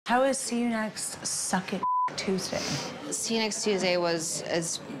How is See You Next Suck It Tuesday? See You Next Tuesday was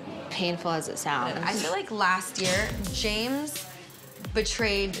as painful as it sounds. I feel like last year, James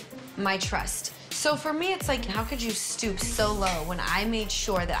betrayed my trust. So for me, it's like, how could you stoop so low when I made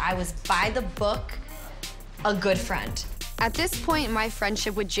sure that I was, by the book, a good friend? At this point, my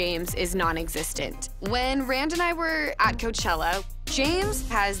friendship with James is non-existent. When Rand and I were at Coachella, James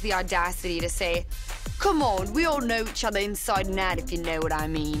has the audacity to say, "Come on, we all know each other inside and out, if you know what I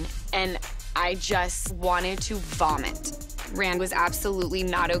mean." And I just wanted to vomit. Rand was absolutely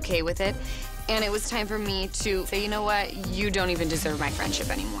not okay with it, and it was time for me to say, you know what, you don't even deserve my friendship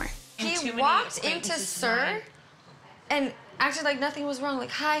anymore. He walked into Sir and acted like nothing was wrong.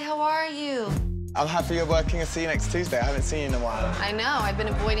 Like, hi, how are you? I'm happy you're working at See You Next Tuesday. I haven't seen you in a while. I know, I've been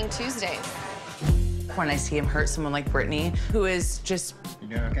avoiding Tuesdays. When I see him hurt someone like Brittany, who has just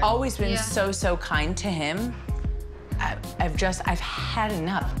always been so kind to him, I've had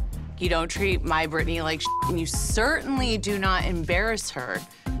enough. You don't treat my Brittany like shit, and you certainly do not embarrass her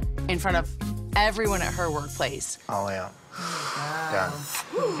in front of everyone at her workplace. Oh, yeah.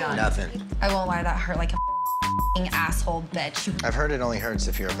 Done. Nothing. I won't lie, that hurt like a asshole bitch. I've heard it only hurts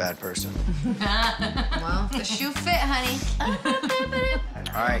if you're a bad person. Well, the shoe fit, honey.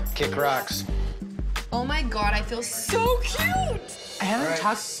 All right, kick rocks. Oh my God, I feel so cute. I haven't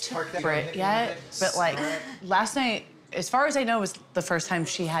talked to Britt yet, but like last night, as far as I know, was the first time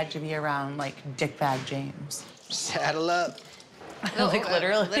she had to be around like dickbag James. Saddle up. Like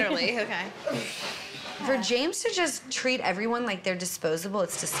literally. Literally, okay. For James to just treat everyone like they're disposable,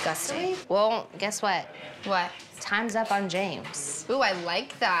 it's disgusting. Well, guess what? What? Time's up on James. Ooh, I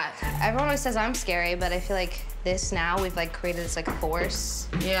like that. Everyone always says I'm scary, but I feel like this now, we've like created this like force.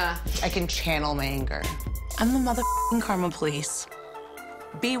 Yeah. I can channel my anger. I'm the motherfucking karma police.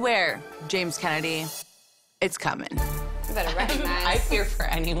 Beware, James Kennedy. It's coming. You better recognize. I fear for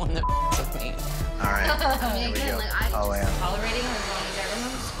anyone that with me. All right. I mean, again, like, I'm Oh, just yeah. tolerating him as long as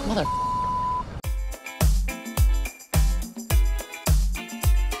everyone's cool. Mother.